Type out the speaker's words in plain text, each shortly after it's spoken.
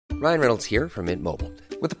Ryan Reynolds here from Mint Mobile.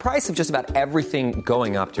 With the price of just about everything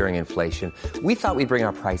going up during inflation, we thought we'd bring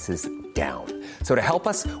our prices down. So to help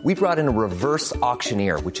us, we brought in a reverse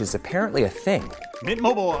auctioneer, which is apparently a thing. Mint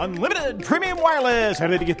Mobile Unlimited Premium Wireless. How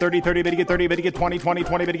to get 30, 30, bit to get 30, bit to get 20, 20,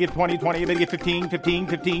 20, bit to get 20, 20, bit to get 15, 15,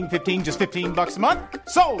 15, 15, just $15 a month?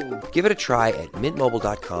 Sold! Give it a try at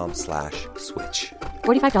mintmobile.com/switch.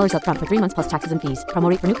 $45 up front for 3 months plus taxes and fees. Promo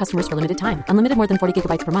rate for new customers for limited time. Unlimited more than 40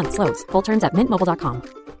 gigabytes per month. Slows full terms at mintmobile.com.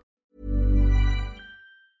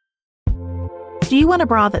 Do you want a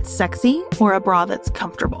bra that's sexy or a bra that's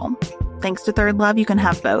comfortable? Thanks to Third Love, you can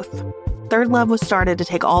have both. Third Love was started to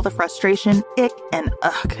take all the frustration, ick, and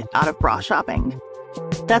ugh out of bra shopping.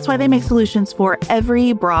 That's why they make solutions for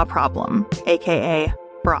every bra problem, aka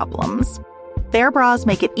problems. Their bras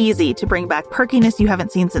make it easy to bring back perkiness you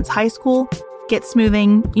haven't seen since high school, get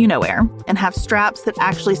smoothing you know where, and have straps that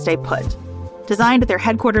actually stay put. Designed at their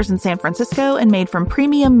headquarters in San Francisco and made from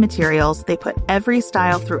premium materials, they put every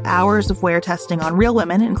style through hours of wear testing on real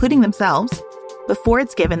women, including themselves, before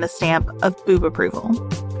it's given the stamp of boob approval.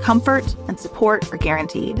 Comfort and support are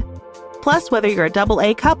guaranteed. Plus, whether you're a double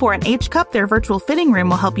A cup or an H cup, their virtual fitting room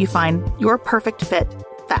will help you find your perfect fit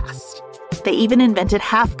fast. They even invented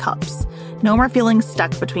half cups. No more feeling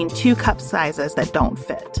stuck between two cup sizes that don't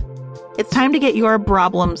fit. It's time to get your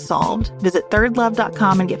problem solved. Visit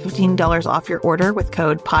thirdlove.com and get $15 off your order with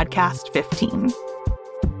code PODCAST15.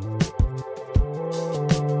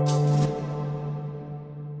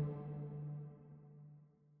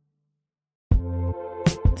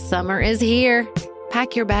 Summer is here.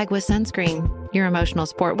 Pack your bag with sunscreen, your emotional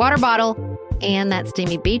support water bottle, and that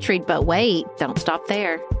steamy beach read. But wait, don't stop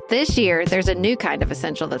there. This year, there's a new kind of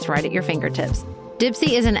essential that's right at your fingertips. Dipsea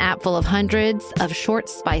is an app full of hundreds of short,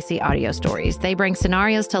 spicy audio stories. They bring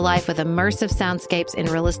scenarios to life with immersive soundscapes and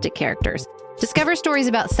realistic characters. Discover stories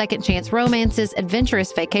about second chance romances,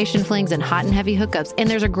 adventurous vacation flings, and hot and heavy hookups. And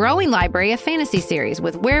there's a growing library of fantasy series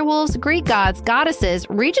with werewolves, Greek gods, goddesses,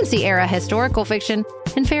 Regency-era historical fiction,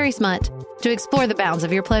 and fairy smut. To explore the bounds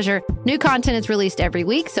of your pleasure, new content is released every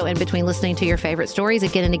week, so in between listening to your favorite stories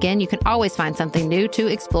again and again, you can always find something new to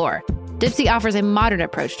explore. Dipsea offers a modern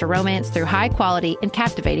approach to romance through high-quality and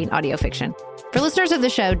captivating audio fiction. For listeners of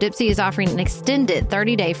the show, Dipsea is offering an extended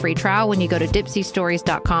 30-day free trial when you go to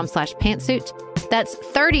dipseastories.com/pantsuit. That's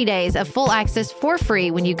 30 days of full access for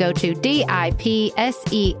free when you go to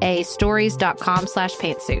DIPSEA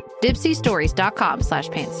stories.com/pantsuit.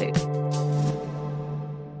 dipseastories.com/pantsuit.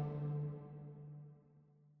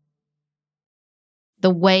 The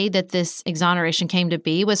way that this exoneration came to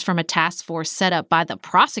be was from a task force set up by the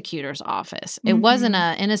prosecutor's office. It wasn't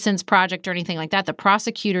an innocence project or anything like that. The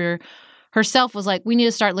prosecutor herself was like, we need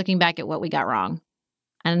to start looking back at what we got wrong.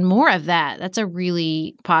 And more of that. That's a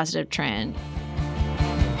really positive trend.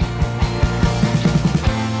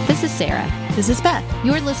 This is Sarah. This is Beth.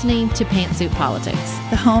 You're listening to Pantsuit Politics,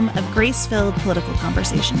 the home of grace-filled political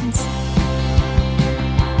conversations.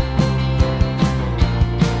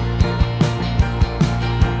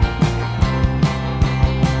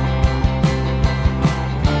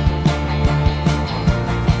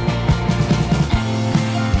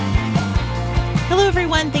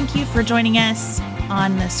 Thank you for joining us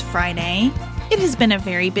on this Friday. It has been a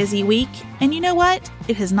very busy week, and you know what?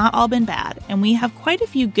 It has not all been bad, and we have quite a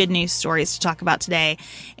few good news stories to talk about today,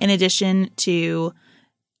 in addition to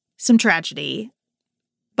some tragedy.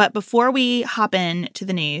 But before we hop into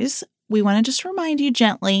the news, we want to just remind you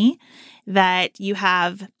gently that you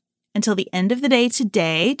have until the end of the day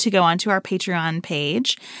today to go onto our Patreon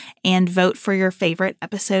page and vote for your favorite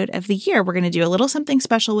episode of the year. We're going to do a little something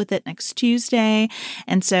special with it next Tuesday.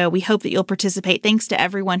 And so we hope that you'll participate. Thanks to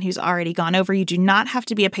everyone who's already gone over. You do not have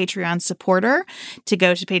to be a Patreon supporter to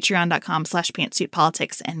go to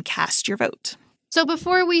patreon.com/pantsuitpolitics and cast your vote. So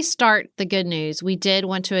before we start the good news, we did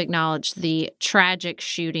want to acknowledge the tragic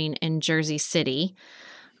shooting in Jersey City,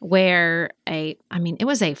 where it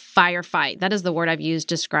was a firefight. That is the word I've used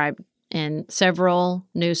described in several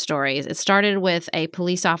news stories. It started with a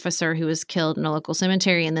police officer who was killed in a local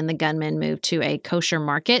cemetery, and then the gunman moved to a kosher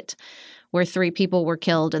market where 3 people were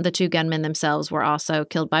killed, and the 2 gunmen themselves were also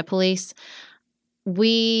killed by police.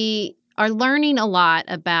 We are learning a lot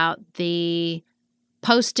about the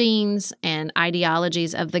postings and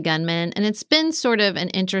ideologies of the gunmen, and it's been sort of an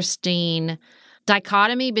interesting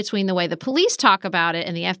dichotomy between the way the police talk about it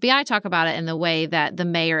and the FBI talk about it and the way that the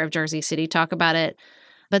mayor of Jersey City talk about it.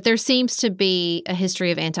 But there seems to be a history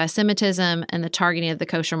of anti-Semitism and the targeting of the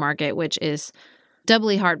kosher market, which is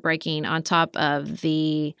doubly heartbreaking on top of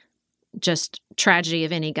the just tragedy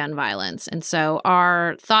of any gun violence. And so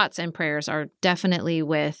our thoughts and prayers are definitely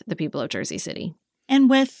with the people of Jersey City. And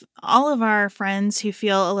with all of our friends who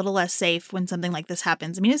feel a little less safe when something like this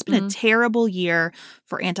happens, I mean, it's been a terrible year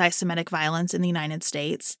for anti-Semitic violence in the United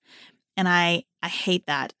States. And I hate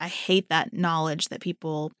that. I hate that knowledge that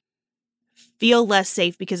people feel less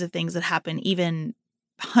safe because of things that happen even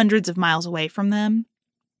hundreds of miles away from them.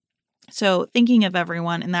 So thinking of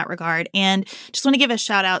everyone in that regard. And just want to give a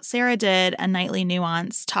shout out. Sarah did a Nightly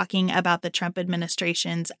Nuance talking about the Trump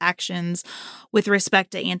administration's actions with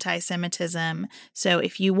respect to anti-Semitism. So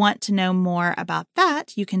if you want to know more about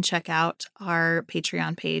that, you can check out our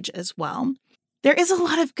Patreon page as well. There is a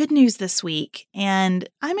lot of good news this week, and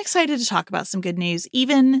I'm excited to talk about some good news,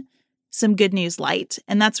 even some good news light.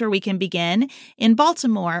 And that's where we can begin in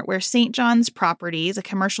Baltimore, where St. John's Properties, a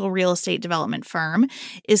commercial real estate development firm,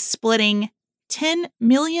 is splitting $10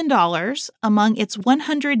 million among its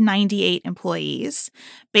 198 employees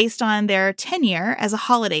based on their tenure as a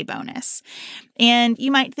holiday bonus. And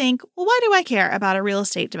you might think, well, why do I care about a real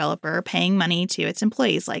estate developer paying money to its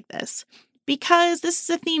employees like this? Because this is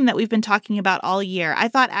a theme that we've been talking about all year. I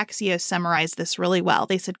thought Axios summarized this really well.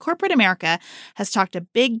 They said corporate America has talked a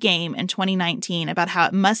big game in 2019 about how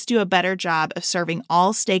it must do a better job of serving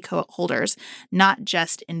all stakeholders, not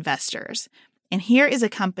just investors. And here is a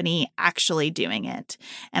company actually doing it.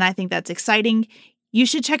 And I think that's exciting. You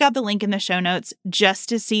should check out the link in the show notes just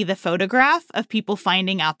to see the photograph of people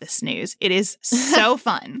finding out this news. It is so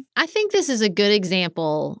fun. I think this is a good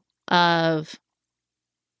example of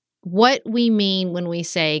what we mean when we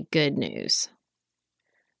say good news.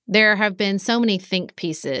 There have been so many think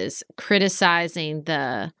pieces criticizing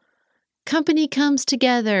the company comes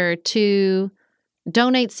together to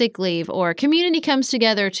donate sick leave or community comes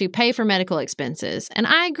together to pay for medical expenses. And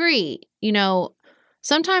I agree,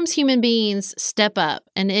 sometimes human beings step up,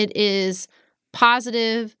 and it is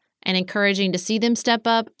positive and encouraging to see them step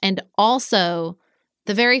up. And also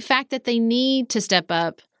the very fact that they need to step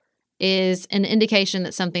up is an indication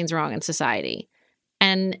that something's wrong in society.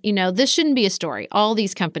 And, this shouldn't be a story. All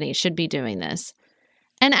these companies should be doing this.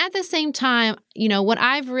 And at the same time, what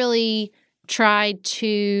I've really tried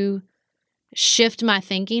to shift my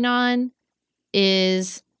thinking on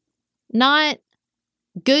is not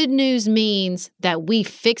good news means that we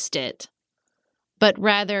fixed it, but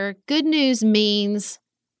rather good news means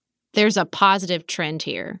there's a positive trend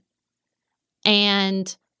here.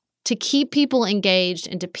 And to keep people engaged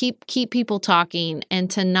and to keep people talking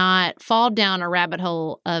and to not fall down a rabbit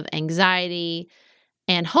hole of anxiety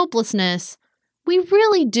and hopelessness, we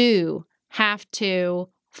really do have to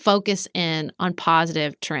focus in on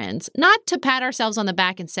positive trends. Not to pat ourselves on the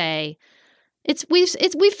back and say, we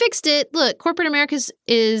fixed it. Look, corporate America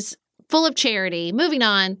is full of charity. Moving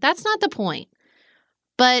on. That's not the point.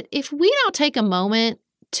 But if we don't take a moment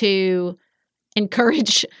to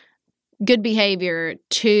encourage good behavior,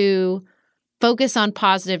 to focus on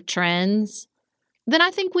positive trends, then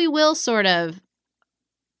I think we will sort of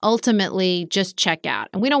ultimately just check out.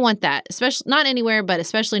 And we don't want that, especially not anywhere, but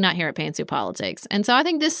especially not here at Pantsuit Politics. And so I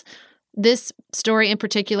think this story in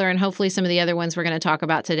particular, and hopefully some of the other ones we're going to talk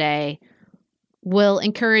about today, will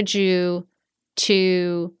encourage you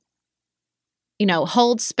to,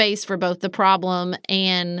 hold space for both the problem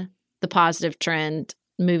and the positive trend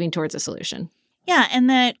moving towards a solution. Yeah, and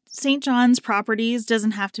that St. John's Properties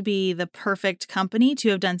doesn't have to be the perfect company to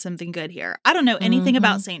have done something good here. I don't know anything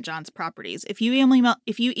about St. John's Properties. If you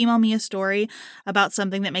email me a story about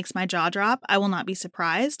something that makes my jaw drop, I will not be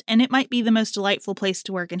surprised, and it might be the most delightful place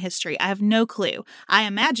to work in history. I have no clue. I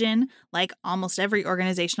imagine, like almost every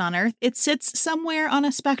organization on earth, it sits somewhere on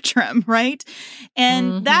a spectrum, right?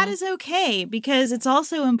 And that is okay, because it's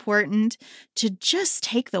also important to just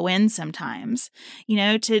take the win sometimes,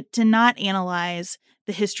 to not analyze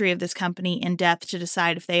the history of this company in depth to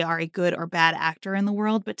decide if they are a good or bad actor in the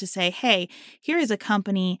world, but to say, hey, here is a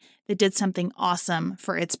company that did something awesome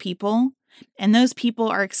for its people, and those people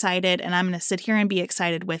are excited, and I'm going to sit here and be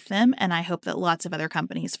excited with them, and I hope that lots of other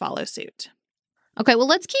companies follow suit. Okay, well,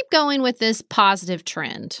 let's keep going with this positive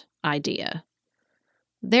trend idea.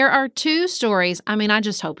 There are two stories. I mean, I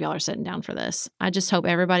just hope y'all are sitting down for this. I just hope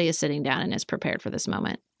everybody is sitting down and is prepared for this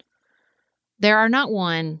moment. There are not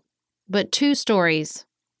one, but two stories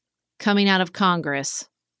coming out of Congress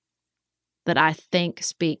that I think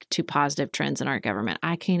speak to positive trends in our government.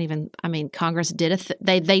 Congress did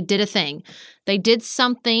they did a thing. They did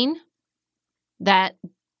something that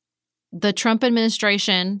the Trump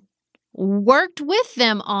administration worked with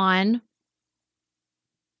them on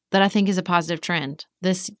that I think is a positive trend.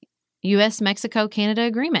 This U.S.-Mexico-Canada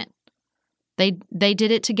agreement. They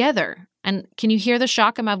did it together. And can you hear the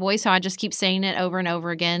shock in my voice, how I just keep saying it over and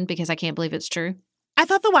over again because I can't believe it's true? I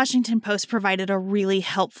thought the Washington Post provided a really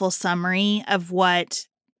helpful summary of what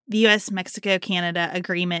the U.S.-Mexico-Canada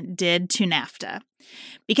agreement did to NAFTA.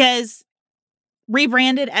 Because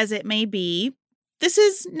rebranded as it may be, this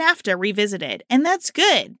is NAFTA revisited, and that's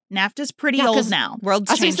good. NAFTA's pretty old now.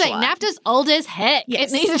 World's changed a lot. NAFTA's old as heck.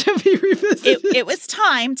 Yes. It needs to be revisited. It was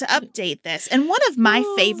time to update this. And one of my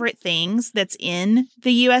favorite things that's in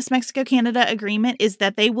the U.S.-Mexico-Canada agreement is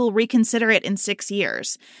that they will reconsider it in 6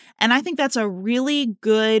 years. And I think that's a really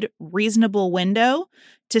good, reasonable window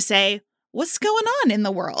to say, what's going on in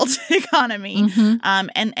the world economy?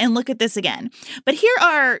 And look at this again. But here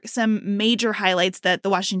are some major highlights that the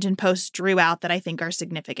Washington Post drew out that I think are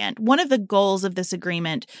significant. One of the goals of this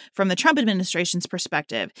agreement from the Trump administration's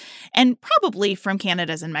perspective, and probably from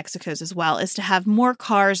Canada's and Mexico's as well, is to have more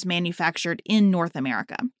cars manufactured in North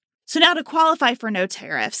America. So now to qualify for no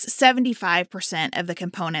tariffs, 75% of the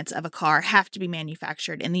components of a car have to be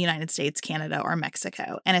manufactured in the United States, Canada, or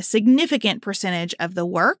Mexico. And a significant percentage of the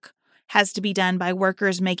work has to be done by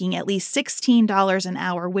workers making at least $16 an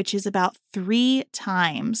hour, which is about 3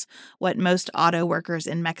 times what most auto workers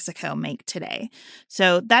in Mexico make today.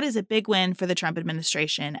 So that is a big win for the Trump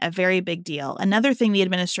administration, a very big deal. Another thing the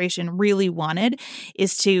administration really wanted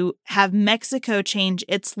is to have Mexico change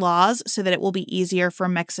its laws so that it will be easier for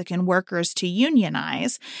Mexican workers to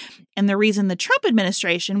unionize. And the reason the Trump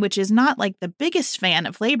administration, which is not like the biggest fan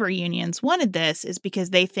of labor unions, wanted this is because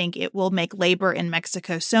they think it will make labor in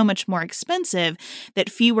Mexico so much more expensive that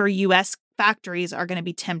fewer U.S. factories are going to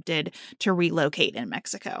be tempted to relocate in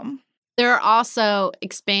Mexico. There are also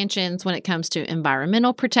expansions when it comes to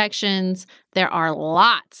environmental protections. There are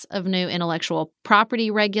lots of new intellectual property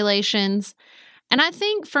regulations. And I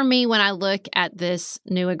think for me, when I look at this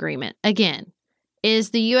new agreement, again, is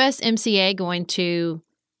the USMCA going to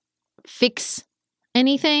fix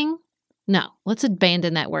anything? No, let's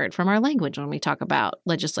abandon that word from our language when we talk about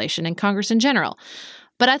legislation and Congress in general.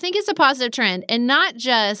 But I think it's a positive trend, and not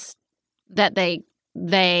just that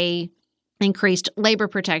they increased labor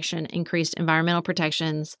protection, increased environmental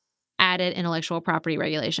protections, added intellectual property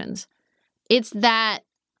regulations. It's that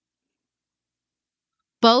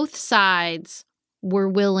both sides were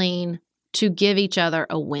willing to give each other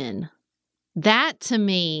a win. That, to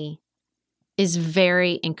me, is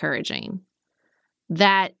very encouraging.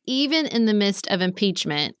 That even in the midst of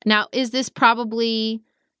impeachment, now, is this probably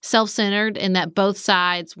self-centered in that both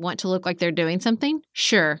sides want to look like they're doing something?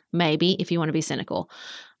 Sure, maybe, if you want to be cynical.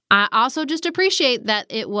 I also just appreciate that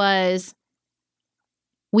it was,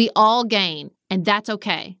 we all gain, and that's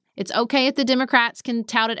okay. It's okay if the Democrats can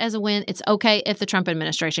tout it as a win. It's okay if the Trump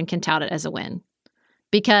administration can tout it as a win.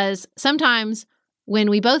 Because sometimes when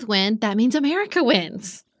we both win, that means America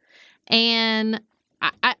wins. And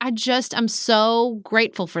I'm so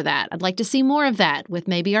grateful for that. I'd like to see more of that with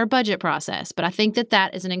maybe our budget process, but I think that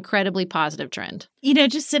that is an incredibly positive trend. You know,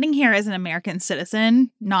 just sitting here as an American citizen,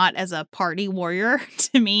 not as a party warrior,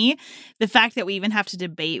 to me, the fact that we even have to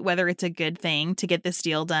debate whether it's a good thing to get this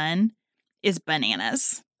deal done is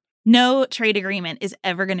bananas. No trade agreement is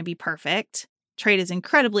ever going to be perfect. Trade is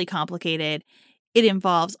incredibly complicated. It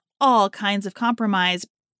involves all kinds of compromise,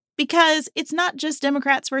 because it's not just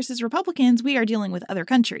Democrats versus Republicans. We are dealing with other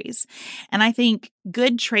countries. And I think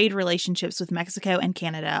good trade relationships with Mexico and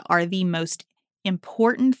Canada are the most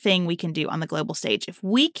important thing we can do on the global stage. If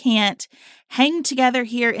we can't hang together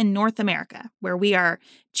here in North America, where we are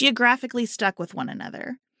geographically stuck with one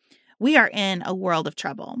another, we are in a world of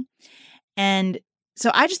trouble. And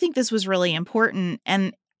so I just think this was really important.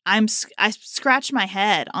 And I scratched my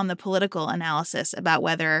head on the political analysis about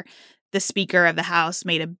whether the Speaker of the House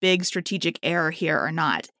made a big strategic error here or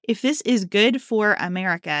not. If this is good for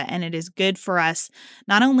America and it is good for us,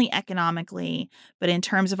 not only economically, but in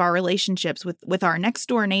terms of our relationships with our next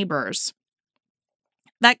door neighbors,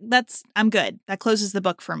 I'm good. That closes the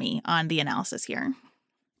book for me on the analysis here.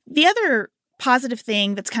 The other positive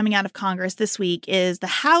thing that's coming out of Congress this week is the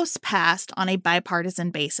House passed on a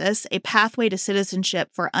bipartisan basis a pathway to citizenship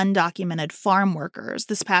for undocumented farm workers.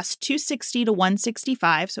 This passed 260 to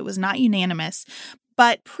 165, so it was not unanimous.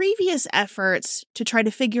 But previous efforts to try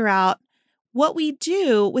to figure out what we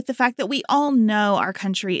do with the fact that we all know our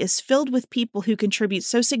country is filled with people who contribute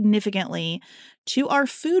so significantly to our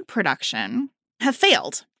food production have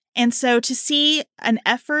failed. And so to see an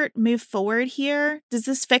effort move forward here, does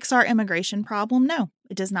this fix our immigration problem? No,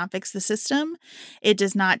 it does not fix the system. It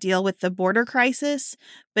does not deal with the border crisis.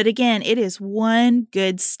 But again, it is one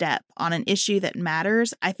good step on an issue that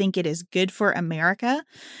matters. I think it is good for America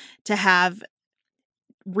to have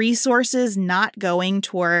resources not going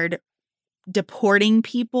toward deporting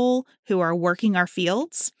people who are working our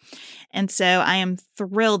fields. And so I am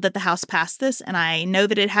thrilled that the House passed this, and I know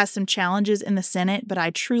that it has some challenges in the Senate, but I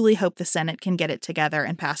truly hope the Senate can get it together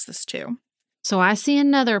and pass this too. So I see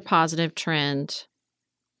another positive trend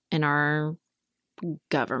in our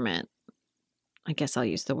government. I guess I'll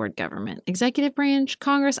use the word government. Executive branch,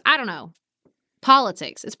 Congress, I don't know.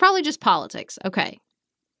 Politics. It's probably just politics. Okay.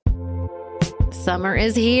 Summer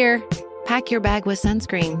is here. Pack your bag with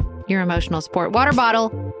sunscreen, your emotional support water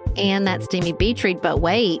bottle, and that steamy beach read. But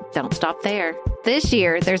wait, don't stop there. This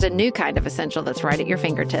year, there's a new kind of essential that's right at your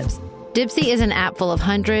fingertips. Dipsea is an app full of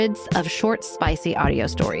hundreds of short, spicy audio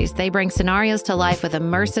stories. They bring scenarios to life with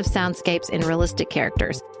immersive soundscapes and realistic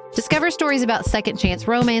characters. Discover stories about second chance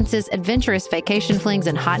romances, adventurous vacation flings,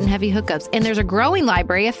 and hot and heavy hookups. And there's a growing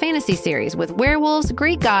library of fantasy series with werewolves,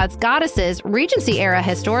 Greek gods, goddesses, Regency-era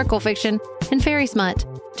historical fiction, and fairy smut.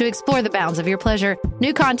 To explore the bounds of your pleasure,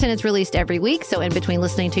 new content is released every week, so in between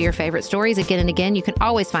listening to your favorite stories again and again, you can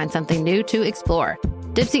always find something new to explore.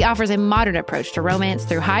 Dipsea offers a modern approach to romance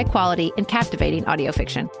through high-quality and captivating audio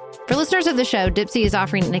fiction. For listeners of the show, Dipsea is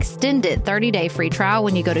offering an extended 30-day free trial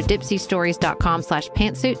when you go to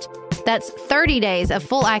dipseastories.com/pantsuit. That's 30 days of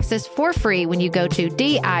full access for free when you go to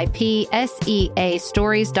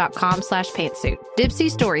dipseastories.com/pantsuit.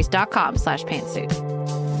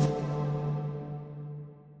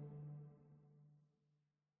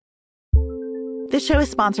 dipseastories.com/pantsuit. This show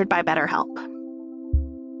is sponsored by BetterHelp.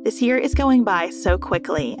 This year is going by so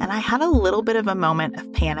quickly, and I had a little bit of a moment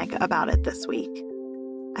of panic about it this week.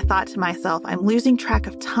 I thought to myself, I'm losing track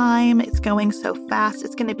of time. It's going so fast.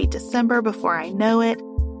 It's going to be December before I know it.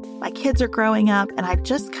 My kids are growing up, and I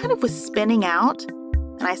just kind of was spinning out.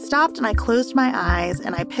 And I stopped and I closed my eyes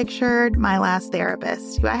and I pictured my last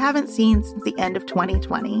therapist, who I haven't seen since the end of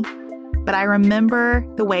 2020. But I remember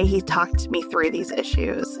the way he talked me through these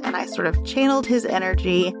issues, and I sort of channeled his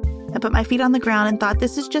energy and put my feet on the ground and thought,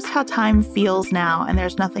 this is just how time feels now, and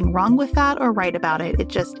there's nothing wrong with that or right about it. It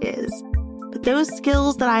just is. But those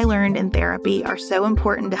skills that I learned in therapy are so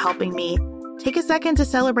important to helping me take a second to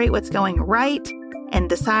celebrate what's going right and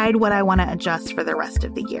decide what I want to adjust for the rest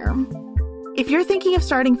of the year. If you're thinking of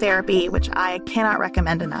starting therapy, which I cannot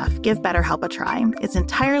recommend enough, give BetterHelp a try. It's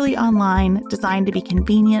entirely online, designed to be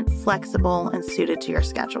convenient, flexible, and suited to your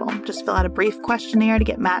schedule. Just fill out a brief questionnaire to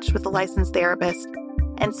get matched with a licensed therapist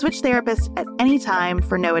and switch therapists at any time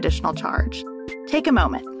for no additional charge. Take a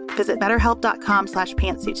moment. Visit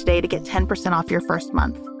BetterHelp.com/pantsuit today to get 10% off your first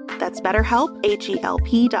month. That's BetterHelp,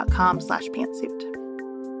 HELP.com/pantsuit.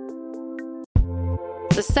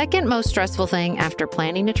 The second most stressful thing after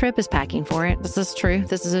planning a trip is packing for it. This is true.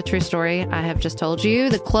 This is a true story. I have just told you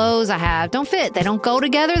the clothes I have don't fit. They don't go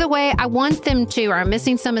together the way I want them to, or I'm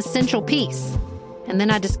missing some essential piece. And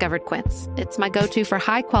then I discovered Quince. It's my go-to for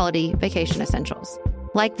high-quality vacation essentials.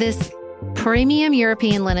 Like this premium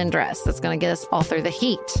European linen dress that's going to get us all through the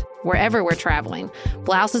heat wherever we're traveling.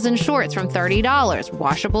 Blouses and shorts from $30,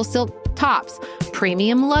 washable silk tops,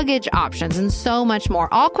 premium luggage options, and so much more.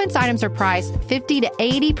 All Quince items are priced 50 to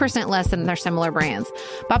 80% less than their similar brands.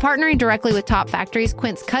 By partnering directly with top factories,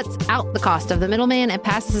 Quince cuts out the cost of the middleman and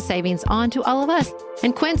passes the savings on to all of us.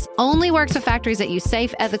 And Quince only works with factories that use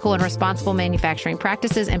safe, ethical, and responsible manufacturing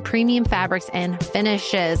practices and premium fabrics and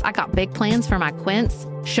finishes. I got big plans for my Quince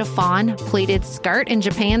chiffon pleated skirt. In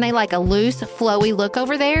Japan, they like a loose, flowy look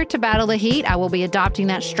over there to battle the heat. I will be adopting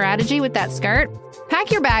that strategy with that skirt.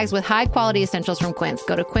 Pack your bags with high-quality essentials from Quince.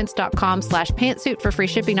 Go to quince.com/pantsuit for free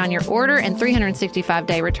shipping on your order and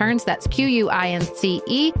 365-day returns. That's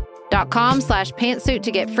QUINCE.com/pantsuit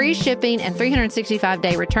to get free shipping and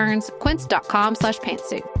 365-day returns.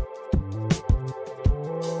 Quince.com/pantsuit.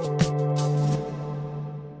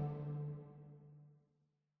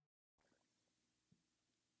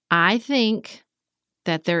 I think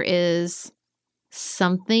that there is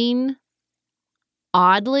something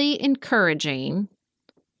oddly encouraging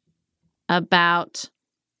about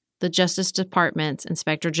the Justice Department's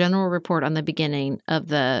Inspector General report on the beginning of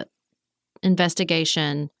the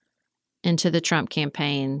investigation into the Trump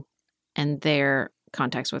campaign and their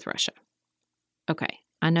contacts with Russia. Okay,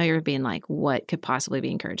 I know you're being like, what could possibly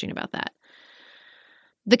be encouraging about that?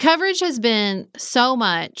 The coverage has been so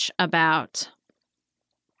much about,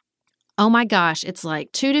 oh my gosh, it's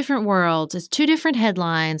like two different worlds. It's two different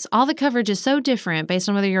headlines. All the coverage is so different based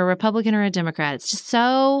on whether you're a Republican or a Democrat. It's just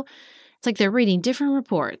so, it's like they're reading different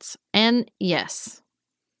reports. And yes,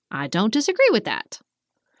 I don't disagree with that.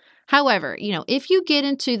 However, if you get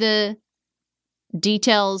into the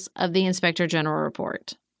details of the Inspector General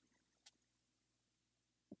report,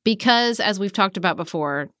 because as we've talked about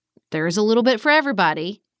before, there's a little bit for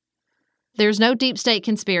everybody. There's no deep state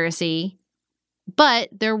conspiracy. But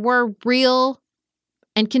there were real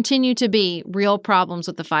and continue to be real problems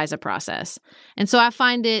with the FISA process. And so I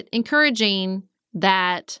find it encouraging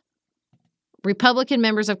that Republican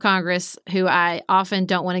members of Congress, who I often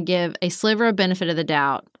don't want to give a sliver of benefit of the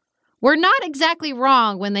doubt, were not exactly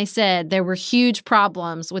wrong when they said there were huge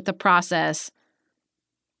problems with the process,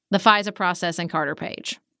 the FISA process and Carter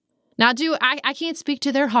Page. Now, I can't speak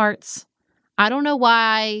to their hearts. I don't know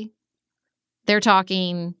why they're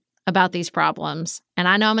talking about these problems. And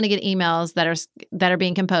I know I'm going to get emails that are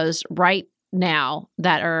being composed right now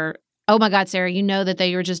that are, oh my God, Sarah, you know that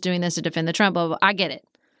they were just doing this to defend the Trump. Blah, blah, blah. I get it.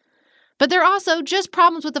 But they're also just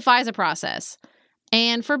problems with the FISA process.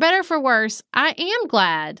 And for better or for worse, I am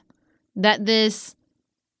glad that this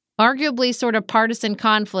arguably sort of partisan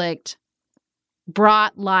conflict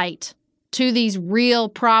brought light to these real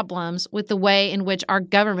problems with the way in which our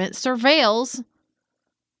government surveils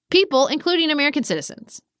people, including American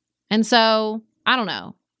citizens. And so, I don't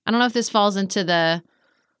know. I don't know if this falls into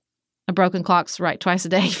a broken clock's right twice a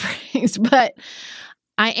day phrase, but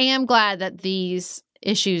I am glad that these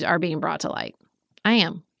issues are being brought to light. I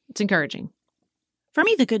am. It's encouraging. For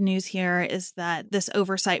me, the good news here is that this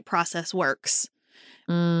oversight process works.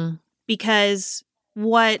 Because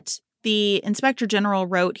what the Inspector General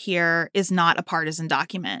wrote here is not a partisan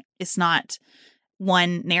document. It's not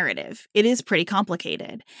one narrative. It is pretty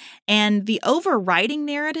complicated. And the overriding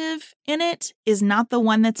narrative in it is not the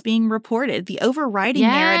one that's being reported. The overriding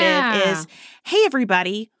narrative is, hey,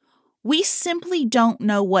 everybody, we simply don't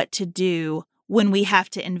know what to do when we have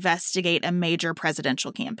to investigate a major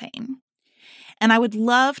presidential campaign. And I would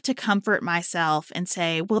love to comfort myself and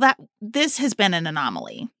say, well, this has been an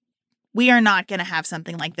anomaly. We are not going to have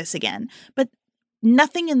something like this again. But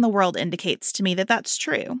nothing in the world indicates to me that that's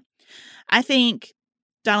true. I think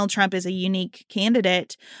Donald Trump is a unique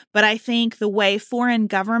candidate, but I think the way foreign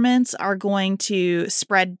governments are going to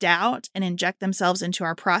spread doubt and inject themselves into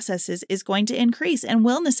our processes is going to increase and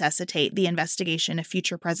will necessitate the investigation of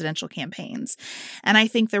future presidential campaigns. And I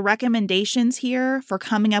think the recommendations here for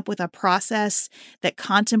coming up with a process that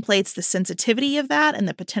contemplates the sensitivity of that and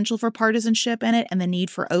the potential for partisanship in it and the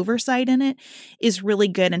need for oversight in it is really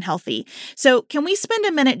good and healthy. So can we spend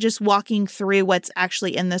a minute just walking through what's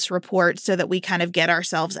actually in this report so that we kind of get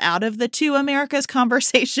ourselves out of the two Americas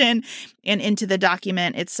conversation and into the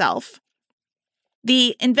document itself?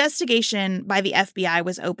 The investigation by the FBI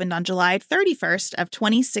was opened on July 31st of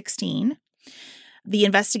 2016. The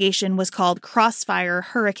investigation was called Crossfire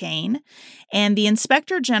Hurricane, and the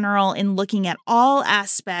Inspector General, in looking at all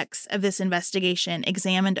aspects of this investigation,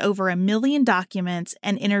 examined over 1 million documents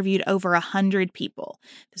and interviewed over 100 people.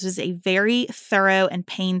 This was a very thorough and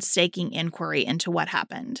painstaking inquiry into what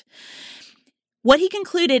happened. What he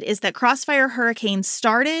concluded is that Crossfire Hurricane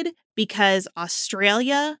started because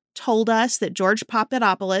Australia told us that George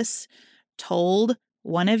Papadopoulos told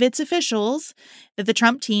one of its officials that the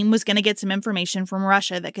Trump team was going to get some information from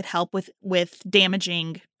Russia that could help with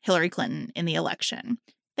damaging Hillary Clinton in the election.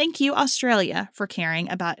 Thank you, Australia, for caring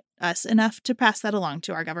about us enough to pass that along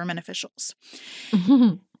to our government officials.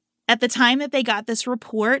 At the time that they got this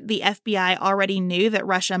report, the FBI already knew that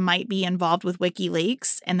Russia might be involved with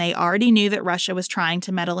WikiLeaks, and they already knew that Russia was trying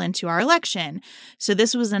to meddle into our election. So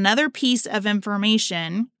this was another piece of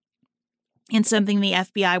information and something the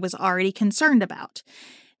FBI was already concerned about.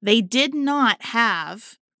 They did not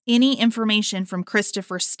have any information from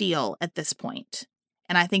Christopher Steele at this point.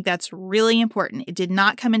 And I think that's really important. It did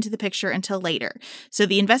not come into the picture until later. So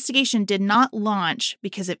the investigation did not launch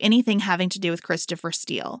because of anything having to do with Christopher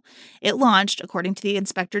Steele. It launched, according to the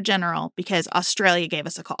Inspector General, because Australia gave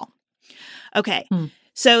us a call. Okay,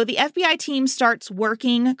 so the FBI team starts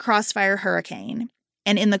working Crossfire Hurricane.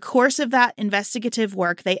 And in the course of that investigative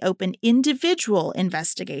work, they open individual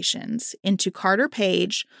investigations into Carter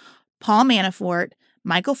Page, Paul Manafort,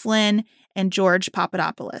 Michael Flynn, and George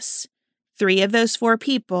Papadopoulos. 3 of those 4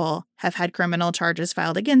 people have had criminal charges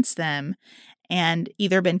filed against them and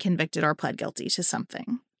either been convicted or pled guilty to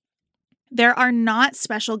something. There are not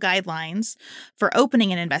special guidelines for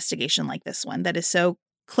opening an investigation like this one that is so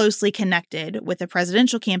closely connected with a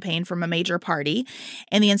presidential campaign from a major party.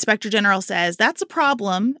 And the Inspector General says, that's a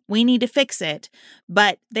problem. We need to fix it.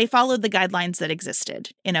 But they followed the guidelines that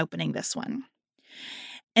existed in opening this one.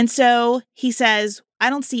 And so he says, I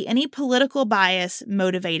don't see any political bias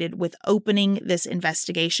motivated with opening this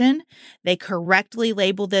investigation. They correctly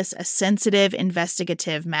label this a sensitive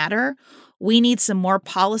investigative matter. We need some more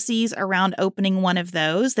policies around opening one of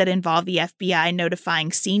those that involve the FBI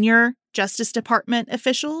notifying senior Justice Department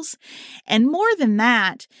officials. And more than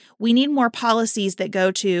that, we need more policies that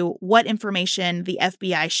go to what information the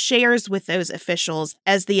FBI shares with those officials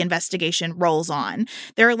as the investigation rolls on.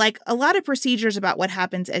 There are like a lot of procedures about what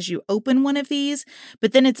happens as you open one of these,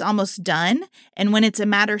 but then it's almost done. And when it's a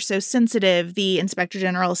matter so sensitive, the Inspector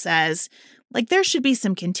General says, like, there should be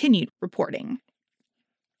some continued reporting.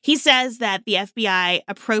 He says that the FBI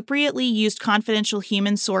appropriately used confidential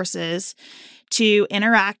human sources to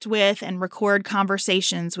interact with and record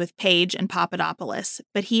conversations with Page and Papadopoulos,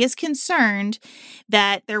 but he is concerned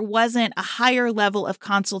that there wasn't a higher level of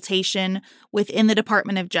consultation within the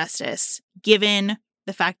Department of Justice, given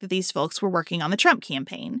the fact that these folks were working on the Trump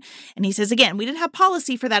campaign. And he says, again, we didn't have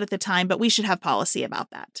policy for that at the time, but we should have policy about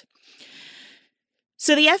that.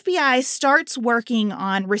 So the FBI starts working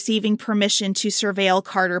on receiving permission to surveil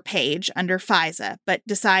Carter Page under FISA, but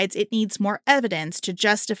decides it needs more evidence to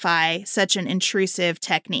justify such an intrusive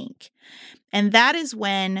technique. And that is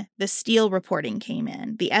when the Steele reporting came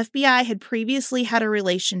in. The FBI had previously had a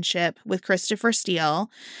relationship with Christopher Steele.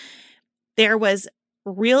 There was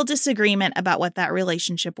real disagreement about what that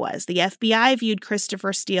relationship was. The FBI viewed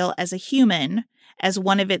Christopher Steele as a human, as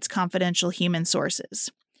one of its confidential human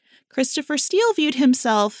sources. Christopher Steele viewed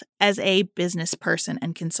himself as a business person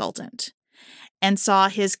and consultant and saw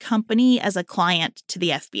his company as a client to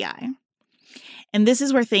the FBI. And this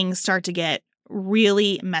is where things start to get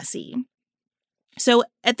really messy. So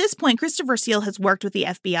at this point, Christopher Steele has worked with the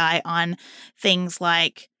FBI on things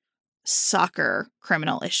like soccer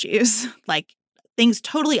criminal issues, like things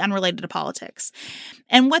totally unrelated to politics.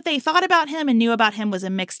 And what they thought about him and knew about him was a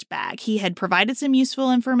mixed bag. He had provided some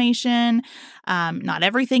useful information. Not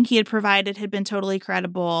everything he had provided had been totally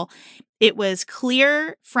credible. It was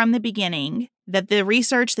clear from the beginning that the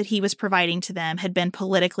research that he was providing to them had been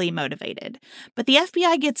politically motivated. But the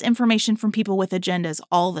FBI gets information from people with agendas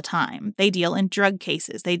all the time. They deal in drug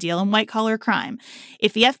cases. They deal in white-collar crime.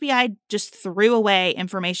 If the FBI just threw away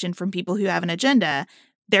information from people who have an agenda,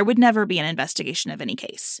 there would never be an investigation of any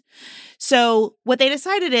case. So what they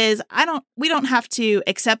decided is, we don't have to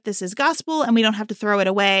accept this as gospel and we don't have to throw it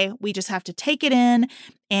away. We just have to take it in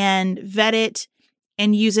and vet it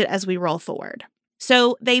and use it as we roll forward.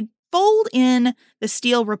 So they fold in the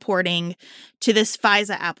Steele reporting to this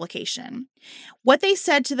FISA application. What they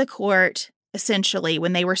said to the court, essentially,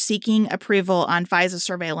 when they were seeking approval on FISA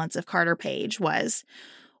surveillance of Carter Page was,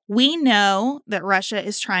 we know that Russia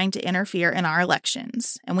is trying to interfere in our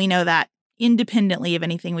elections, and we know that independently of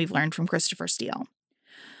anything we've learned from Christopher Steele.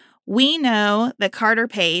 We know that Carter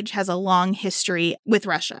Page has a long history with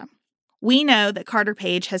Russia. We know that Carter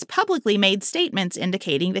Page has publicly made statements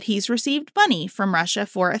indicating that he's received money from Russia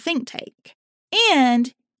for a think tank.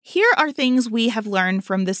 And here are things we have learned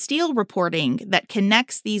from the Steele reporting that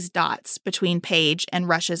connects these dots between Page and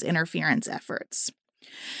Russia's interference efforts.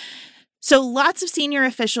 So lots of senior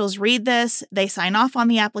officials read this, they sign off on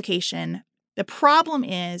the application. The problem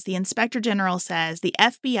is the Inspector General says the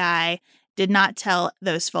FBI did not tell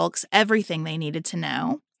those folks everything they needed to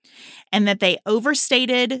know, and that they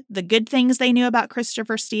overstated the good things they knew about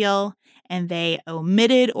Christopher Steele, and they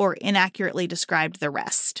omitted or inaccurately described the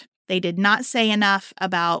rest. They did not say enough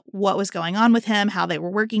about what was going on with him, how they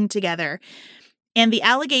were working together. And the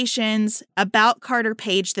allegations about Carter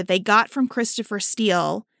Page that they got from Christopher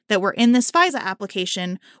Steele that were in this FISA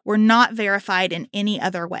application were not verified in any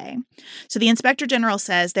other way. So the Inspector General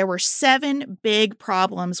says there were 7 big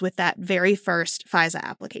problems with that very first FISA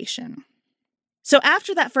application. So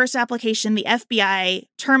after that first application, the FBI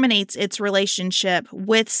terminates its relationship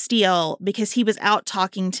with Steele because he was out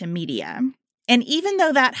talking to media. And even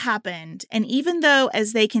though that happened, and even though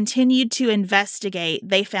as they continued to investigate,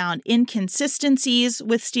 they found inconsistencies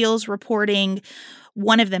with Steele's reporting,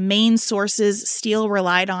 one of the main sources Steele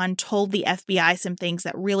relied on told the FBI some things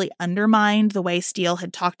that really undermined the way Steele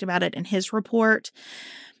had talked about it in his report.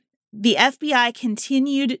 The FBI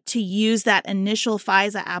continued to use that initial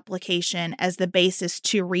FISA application as the basis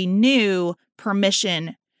to renew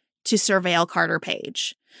permission to surveil Carter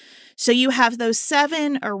Page. So you have those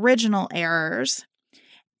 7 original errors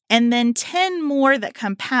and then 10 more that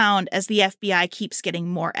compound as the FBI keeps getting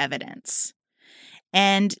more evidence.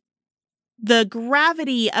 And the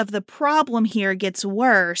gravity of the problem here gets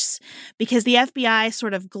worse because the FBI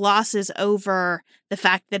sort of glosses over the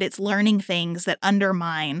fact that it's learning things that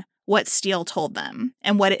undermine what Steele told them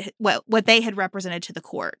and what they had represented to the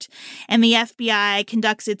court. And the FBI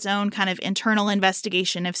conducts its own kind of internal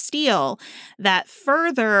investigation of Steele that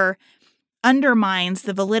further undermines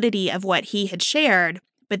the validity of what he had shared,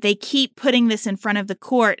 but they keep putting this in front of the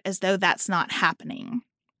court as though that's not happening.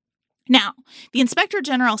 Now, the Inspector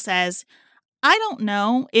General says, I don't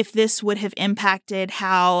know if this would have impacted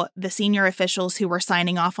how the senior officials who were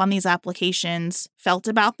signing off on these applications felt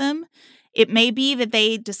about them. It may be that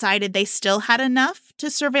they decided they still had enough to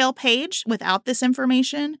surveil Page without this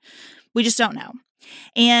information. We just don't know.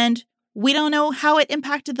 And we don't know how it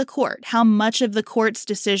impacted the court, how much of the court's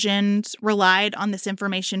decisions relied on this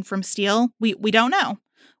information from Steele. We don't know.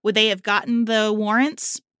 Would they have gotten the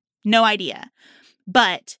warrants? No idea.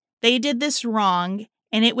 But they did this wrong,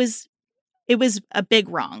 and it was a big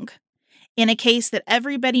wrong in a case that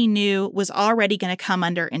everybody knew was already going to come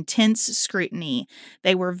under intense scrutiny.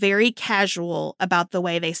 They were very casual about the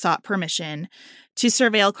way they sought permission to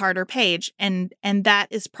surveil Carter Page, and that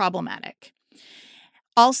is problematic.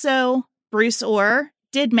 Also, Bruce Ohr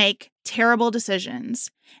did make terrible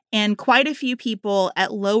decisions, and quite a few people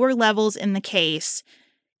at lower levels in the case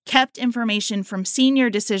kept information from senior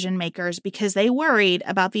decision makers because they worried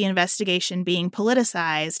about the investigation being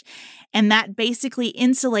politicized, and that basically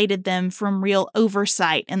insulated them from real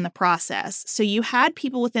oversight in the process. So you had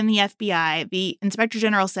people within the FBI, the Inspector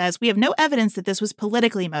General says, we have no evidence that this was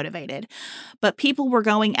politically motivated, but people were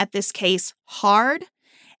going at this case hard,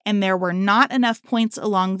 and there were not enough points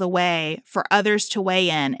along the way for others to weigh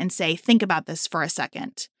in and say, think about this for a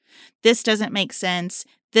second. This doesn't make sense.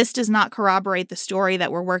 This does not corroborate the story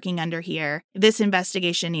that we're working under here. This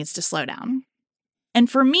investigation needs to slow down. And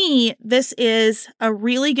for me, this is a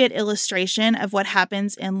really good illustration of what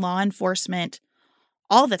happens in law enforcement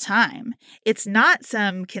all the time. It's not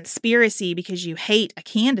some conspiracy because you hate a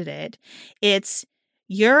candidate. It's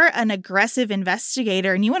you're an aggressive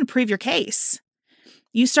investigator and you want to prove your case.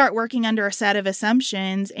 You start working under a set of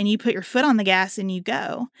assumptions and you put your foot on the gas and you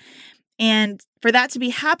go. And for that to be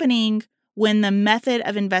happening when the method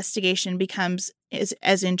of investigation becomes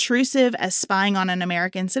as intrusive as spying on an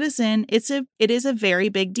American citizen, it is a very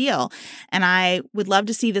big deal. And I would love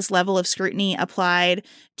to see this level of scrutiny applied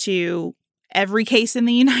to every case in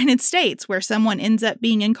the United States where someone ends up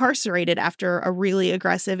being incarcerated after a really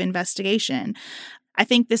aggressive investigation. I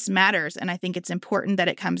think this matters, and I think it's important that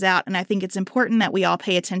it comes out, and I think it's important that we all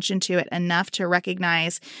pay attention to it enough to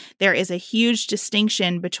recognize there is a huge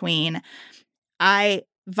distinction between I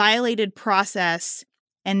violated process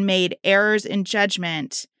and made errors in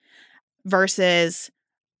judgment versus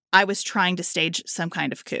I was trying to stage some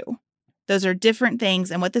kind of coup. Those are different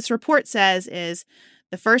things. And what this report says is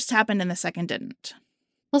the first happened and the second didn't.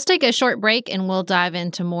 Let's take a short break and we'll dive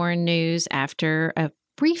into more news after a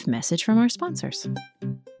brief message from our sponsors.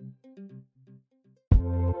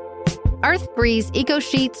 Earth Breeze Eco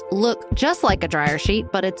Sheets look just like a dryer sheet,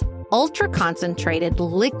 but it's ultra-concentrated,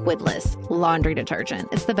 liquidless laundry detergent.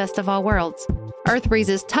 It's the best of all worlds. Earth Breeze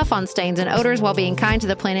is tough on stains and odors while being kind to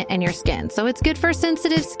the planet and your skin, so it's good for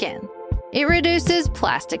sensitive skin. It reduces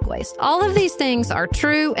plastic waste. All of these things are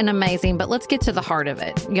true and amazing, but let's get to the heart of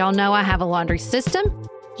it. Y'all know I have a laundry system.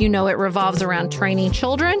 You know it revolves around training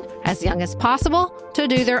children as young as possible to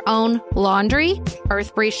do their own laundry.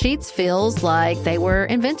 Earth Breeze Sheets feels like they were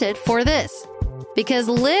invented for this. Because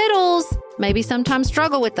littles maybe sometimes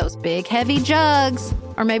struggle with those big, heavy jugs.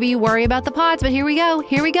 Or maybe you worry about the pods, but here we go.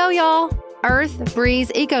 Here we go, y'all. Earth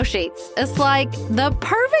Breeze Eco Sheets. It's like the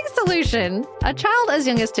perfect solution. A child as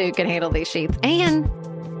young as 2 can handle these sheets. And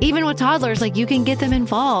even with toddlers, like you can get them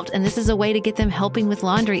involved. And this is a way to get them helping with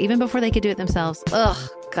laundry even before they could do it themselves. Ugh,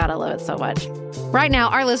 God, I love it so much. Right now,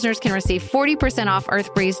 our listeners can receive 40% off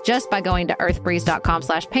Earth Breeze just by going to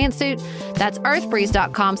earthbreeze.com/pantsuit. That's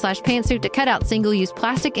earthbreeze.com/pantsuit to cut out single-use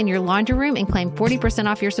plastic in your laundry room and claim 40%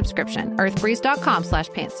 off your subscription.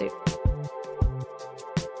 earthbreeze.com/pantsuit.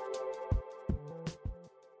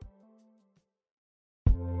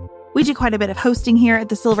 We do quite a bit of hosting here at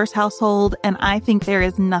the Silvers household, and I think there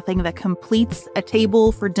is nothing that completes a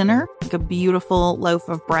table for dinner like a beautiful loaf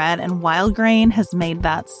of bread, and Wild Grain has made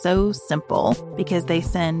that so simple because they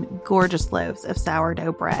send gorgeous loaves of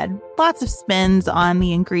sourdough bread. Lots of spins on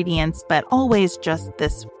the ingredients, but always just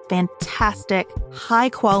this fantastic, high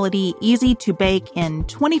quality, easy to bake in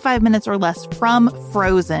 25 minutes or less from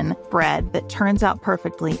frozen bread that turns out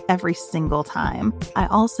perfectly every single time. I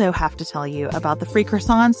also have to tell you about the free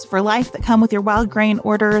croissants for life that come with your Wild Grain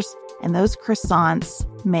orders. And those croissants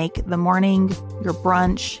make the morning, your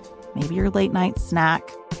brunch, maybe your late night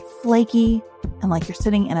snack, flaky and like you're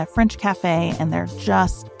sitting in a French cafe, and they're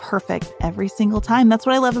just perfect every single time. That's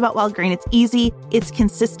what I love about Wild Grain. It's easy, it's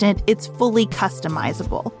consistent, it's fully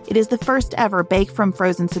customizable. It is the first ever bake from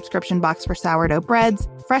frozen subscription box for sourdough breads,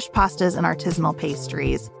 fresh pastas, and artisanal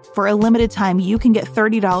pastries. For a limited time, you can get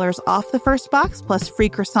 $30 off the first box plus free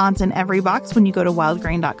croissants in every box when you go to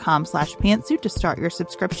wildgrain.com/pantsuit to start your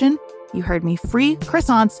subscription. You heard me. Free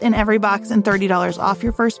croissants in every box and $30 off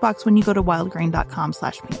your first box when you go to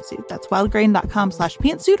wildgrain.com/pantsuit. That's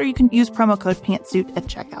wildgrain.com/pantsuit, or you can use promo code pantsuit at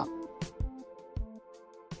checkout.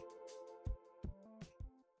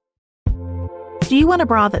 Do you want a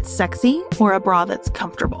bra that's sexy or a bra that's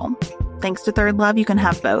comfortable? Thanks to Third Love, you can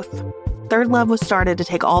have both. Third Love was started to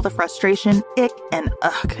take all the frustration, ick, and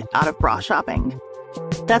ugh out of bra shopping.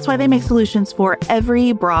 That's why they make solutions for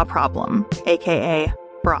every bra problem, aka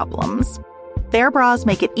problems. Their bras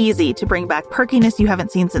make it easy to bring back perkiness you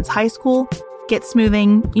haven't seen since high school, get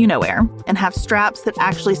smoothing you know where, and have straps that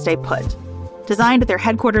actually stay put. Designed at their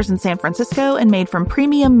headquarters in San Francisco and made from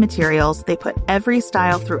premium materials, they put every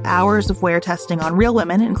style through hours of wear testing on real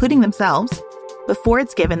women, including themselves, before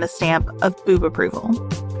it's given the stamp of boob approval.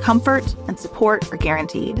 Comfort and support are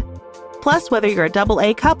guaranteed. Plus, whether you're a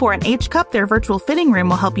AA cup or an H cup, their virtual fitting room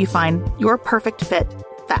will help you find your perfect fit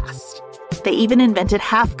fast. They even invented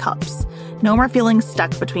half cups. No more feeling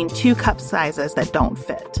stuck between two cup sizes that don't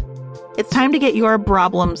fit. It's time to get your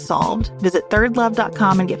problem solved. Visit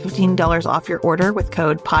thirdlove.com and get $15 off your order with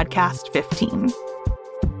code PODCAST15.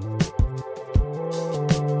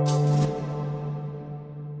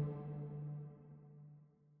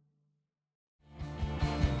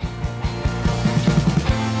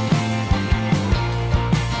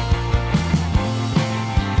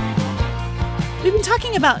 We've been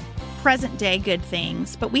talking about present day good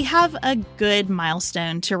things, but we have a good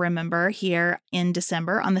milestone to remember here in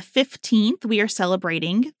December. On the 15th, we are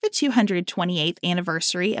celebrating the 228th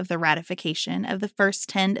anniversary of the ratification of the first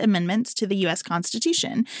 10 amendments to the U.S.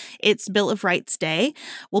 Constitution. It's Bill of Rights Day.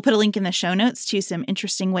 We'll put a link in the show notes to some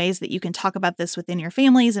interesting ways that you can talk about this within your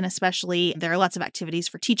families, and especially there are lots of activities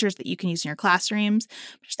for teachers that you can use in your classrooms.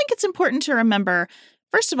 I just think it's important to remember,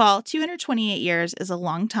 first of all, 228 years is a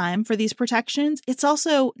long time for these protections. It's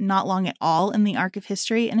also not long at all in the arc of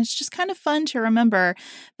history, and it's just kind of fun to remember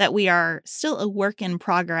that we are still a work in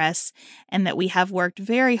progress and that we have worked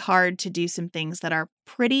very hard to do some things that are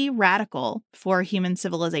pretty radical for human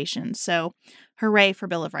civilization. So hooray for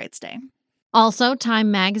Bill of Rights Day. Also,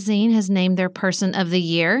 Time Magazine has named their Person of the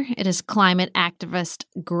Year. It is climate activist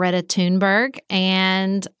Greta Thunberg,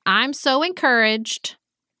 and I'm so encouraged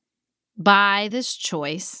by this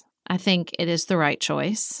choice. I think it is the right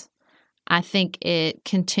choice. I think it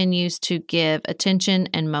continues to give attention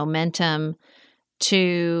and momentum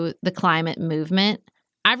to the climate movement.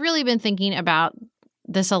 I've really been thinking about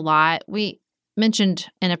this a lot. We mentioned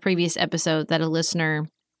in a previous episode that a listener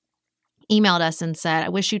emailed us and said, I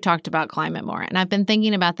wish you talked about climate more. And I've been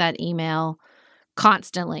thinking about that email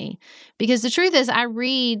constantly because the truth is I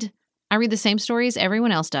read the same stories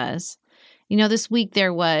everyone else does. You know, this week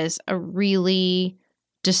there was a really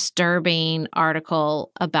disturbing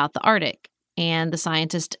article about the Arctic and the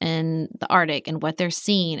scientists in the Arctic and what they're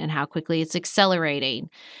seeing and how quickly it's accelerating.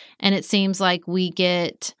 And it seems like we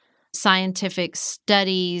get scientific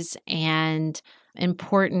studies and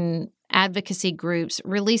important advocacy groups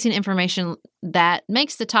releasing information that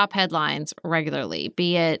makes the top headlines regularly,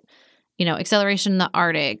 be it, you know, acceleration in the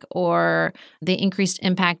Arctic or the increased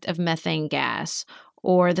impact of methane gas,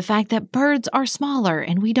 or the fact that birds are smaller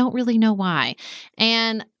and we don't really know why.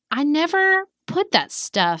 And I never put that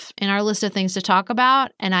stuff in our list of things to talk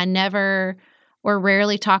about, and I never or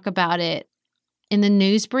rarely talk about it in the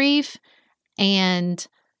news brief. And,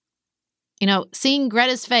 you know, seeing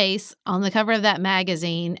Greta's face on the cover of that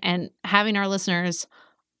magazine and having our listeners,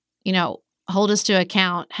 you know, hold us to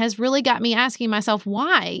account has really got me asking myself,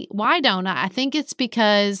 why? Why don't I? I think it's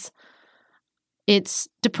because it's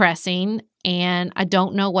depressing and I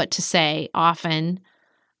don't know what to say often.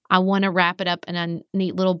 I want to wrap it up in a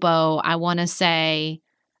neat little bow. I want to say,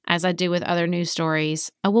 as I do with other news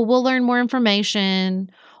stories, oh, well, we'll learn more information,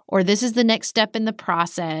 or this is the next step in the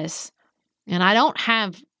process. And I don't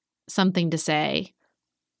have something to say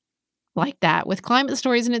like that with climate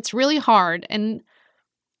stories, and it's really hard. And,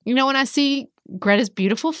 you know, when I see Greta's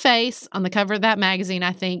beautiful face on the cover of that magazine,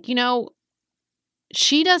 I think, you know,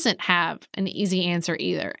 she doesn't have an easy answer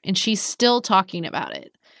either. And she's still talking about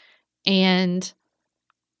it. And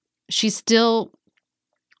she's still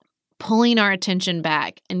pulling our attention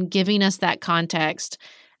back and giving us that context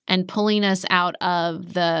and pulling us out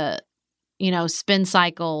of the, you know, spin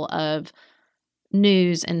cycle of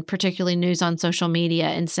news, and particularly news on social media,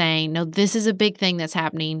 and saying, no, this is a big thing that's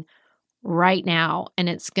happening right now. And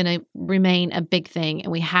it's going to remain a big thing.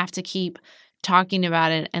 And we have to keep talking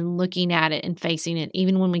about it and looking at it and facing it,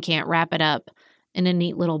 even when we can't wrap it up in a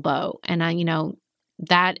neat little bow. And I, you know,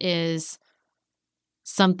 that is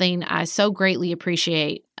something I so greatly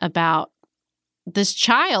appreciate about this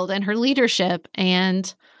child and her leadership.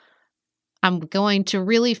 And I'm going to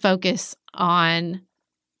really focus on,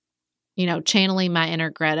 channeling my inner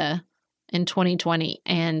Greta in 2020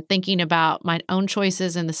 and thinking about my own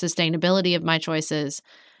choices and the sustainability of my choices,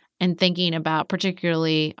 and thinking about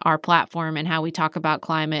particularly our platform and how we talk about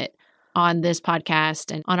climate on this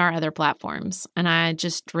podcast and on our other platforms. And I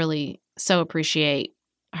just really so appreciate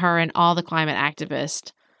her and all the climate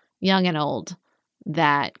activists, young and old,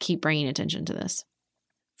 that keep bringing attention to this.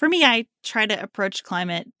 For me, I try to approach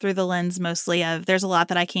climate through the lens mostly of there's a lot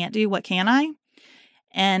that I can't do. What can I?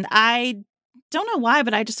 And I don't know why,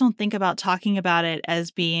 but I just don't think about talking about it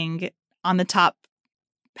as being on the top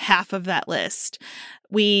half of that list.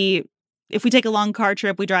 If we take a long car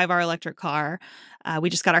trip, we drive our electric car. We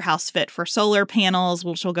just got our house fit for solar panels,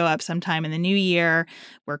 which will go up sometime in the new year.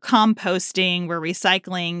 We're composting, we're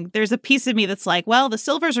recycling. There's a piece of me that's like, well, the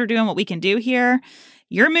Silvers are doing what we can do here.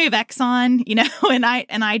 Your move, Exxon,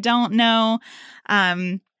 and I don't know.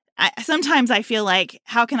 Sometimes I feel like,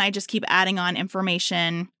 how can I just keep adding on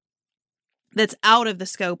information that's out of the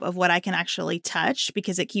scope of what I can actually touch,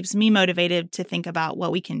 because it keeps me motivated to think about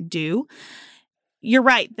what we can do. You're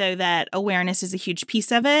right, though, that awareness is a huge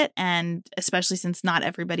piece of it, and especially since not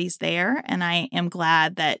everybody's there. And I am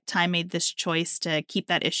glad that Time made this choice to keep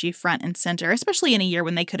that issue front and center, especially in a year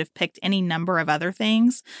when they could have picked any number of other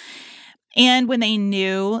things. And when they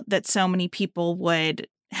knew that so many people would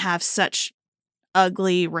have such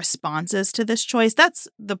ugly responses to this choice, that's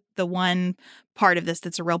the one part of this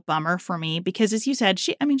that's a real bummer for me, because as you said,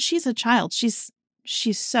 she's a child. She's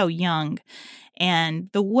so young, and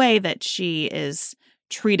the way that she is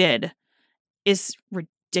treated is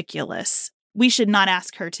ridiculous. We should not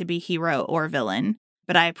ask her to be hero or villain,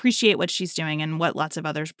 but I appreciate what she's doing and what lots of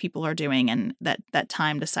other people are doing, and that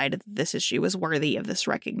Time decided that this issue was worthy of this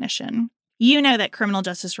recognition. You know that criminal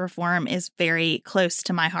justice reform is very close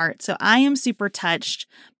to my heart, so I am super touched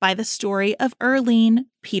by the story of Earlene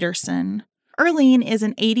Peterson. Earlene is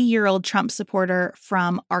an 80-year-old Trump supporter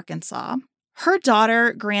from Arkansas. Her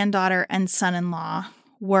daughter, granddaughter, and son-in-law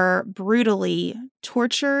were brutally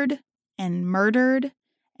tortured and murdered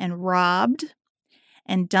and robbed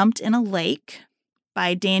and dumped in a lake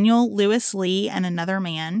by Daniel Lewis Lee and another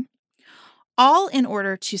man, all in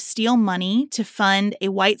order to steal money to fund a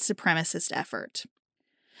white supremacist effort.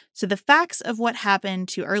 So the facts of what happened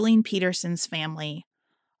to Earlene Peterson's family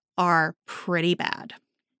are pretty bad.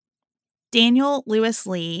 Daniel Lewis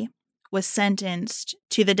Lee was sentenced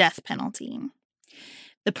to the death penalty.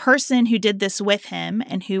 The person who did this with him,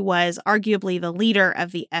 and who was arguably the leader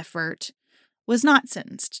of the effort, was not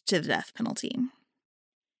sentenced to the death penalty.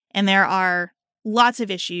 And there are lots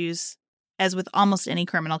of issues, as with almost any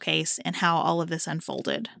criminal case, in how all of this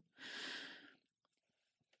unfolded.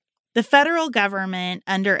 The federal government,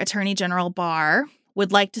 under Attorney General Barr,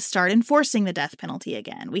 would like to start enforcing the death penalty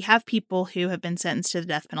again. We have people who have been sentenced to the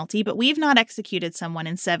death penalty, but we've not executed someone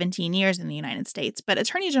in 17 years in the United States. But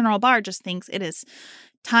Attorney General Barr just thinks it is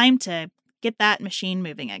time to get that machine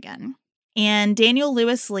moving again. And Daniel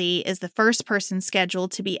Lewis Lee is the first person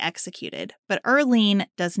scheduled to be executed, but Earlene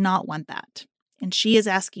does not want that. And she is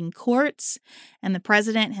asking courts and the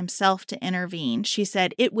president himself to intervene. She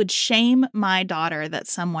said, "It would shame my daughter that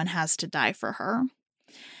someone has to die for her."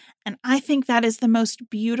 And I think that is the most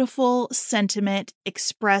beautiful sentiment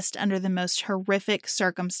expressed under the most horrific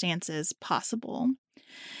circumstances possible.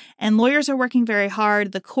 And lawyers are working very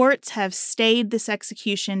hard. The courts have stayed this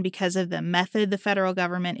execution because of the method the federal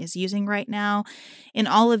government is using right now. In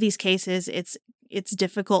all of these cases, it's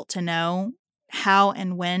difficult to know how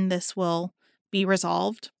and when this will be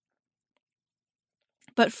resolved.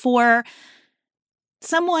 But for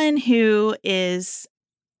someone who is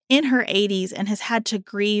in her 80s and has had to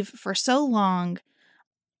grieve for so long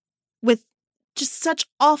with just such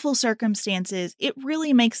awful circumstances, it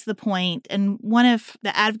really makes the point, and one of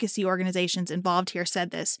the advocacy organizations involved here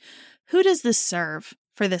said this: who does this serve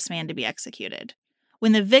for this man to be executed?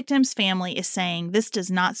 When the victim's family is saying, this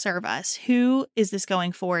does not serve us, who is this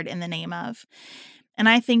going forward in the name of? And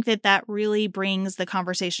I think that really brings the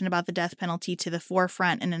conversation about the death penalty to the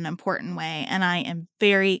forefront in an important way. And I am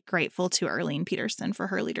very grateful to Earlene Peterson for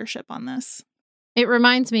her leadership on this. It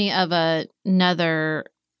reminds me of another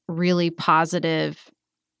really positive,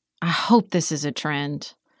 I hope this is a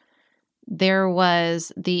trend. There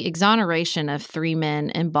was the exoneration of 3 men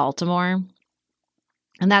in Baltimore.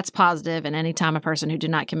 And that's positive. And anytime a person who did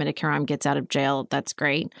not commit a crime gets out of jail, that's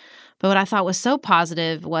great. But what I thought was so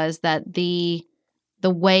positive was that the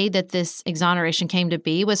way that this exoneration came to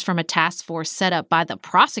be was from a task force set up by the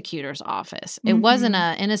prosecutor's office. It wasn't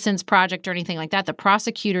an innocence project or anything like that. The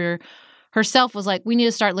prosecutor herself was like, we need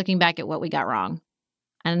to start looking back at what we got wrong.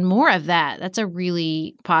 And more of that. That's a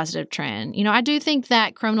really positive trend. You know, I do think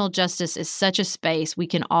that criminal justice is such a space we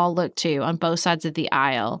can all look to on both sides of the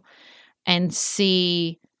aisle and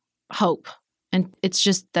see hope. And it's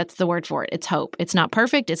just, that's the word for it. It's hope. It's not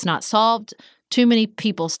perfect. It's not solved. Too many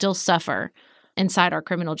people still suffer inside our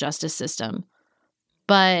criminal justice system.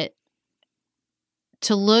 But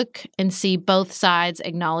to look and see both sides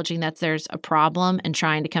acknowledging that there's a problem and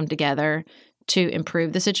trying to come together to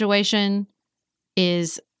improve the situation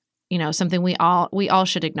is, you know, something we all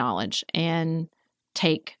should acknowledge and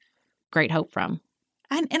take great hope from.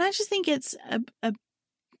 And I just think it's an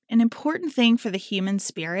important thing for the human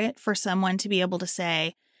spirit for someone to be able to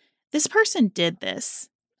say, this person did this.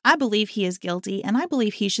 I believe he is guilty, and I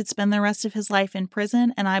believe he should spend the rest of his life in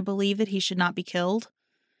prison, and I believe that he should not be killed.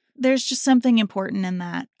 There's just something important in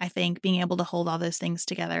that, I think, being able to hold all those things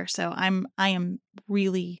together. So I am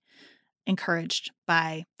really encouraged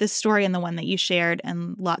by this story and the one that you shared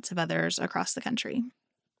and lots of others across the country.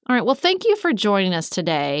 All right. Well, thank you for joining us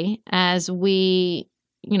today as we,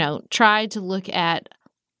 you know, tried to look at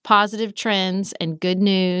positive trends and good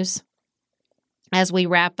news as we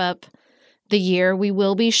wrap up the year. We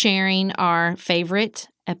will be sharing our favorite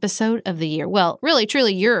episode of the year. Well, really,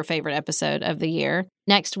 truly your favorite episode of the year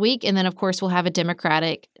next week. And then, of course, we'll have a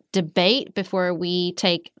Democratic debate before we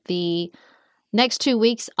take the next 2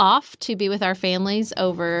 weeks off to be with our families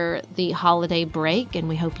over the holiday break. And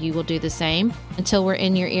we hope you will do the same. Until we're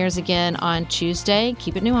in your ears again on Tuesday,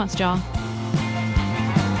 keep it nuanced, y'all.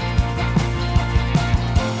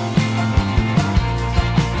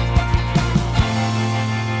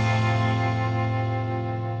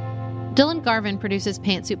 Dylan Garvin produces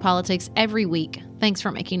Pantsuit Politics every week. Thanks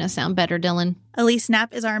for making us sound better, Dylan. Elise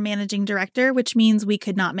Knapp is our managing director, which means we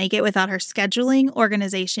could not make it without her scheduling,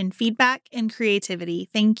 organization, feedback, and creativity.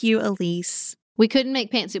 Thank you, Elise. We couldn't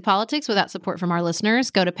make Pantsuit Politics without support from our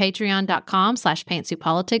listeners. Go to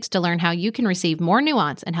patreon.com/pantsuitpolitics to learn how you can receive more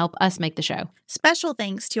nuance and help us make the show. Special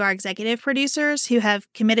thanks to our executive producers who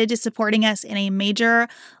have committed to supporting us in a major,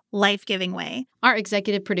 life-giving way. Our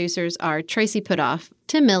executive producers are Tracy Putoff,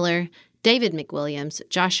 Tim Miller, David McWilliams,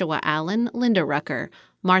 Joshua Allen, Linda Rucker,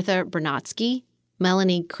 Martha Bernotsky,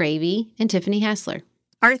 Melanie Cravey, and Tiffany Hassler.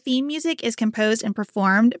 Our theme music is composed and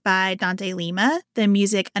performed by Dante Lima. The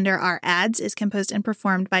music under our ads is composed and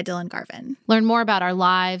performed by Dylan Garvin. Learn more about our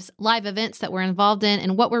live events that we're involved in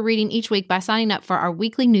and what we're reading each week by signing up for our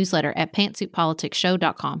weekly newsletter at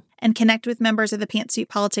pantsuitpoliticsshow.com. And connect with members of the Pantsuit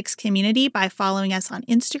Politics community by following us on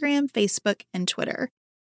Instagram, Facebook, and Twitter.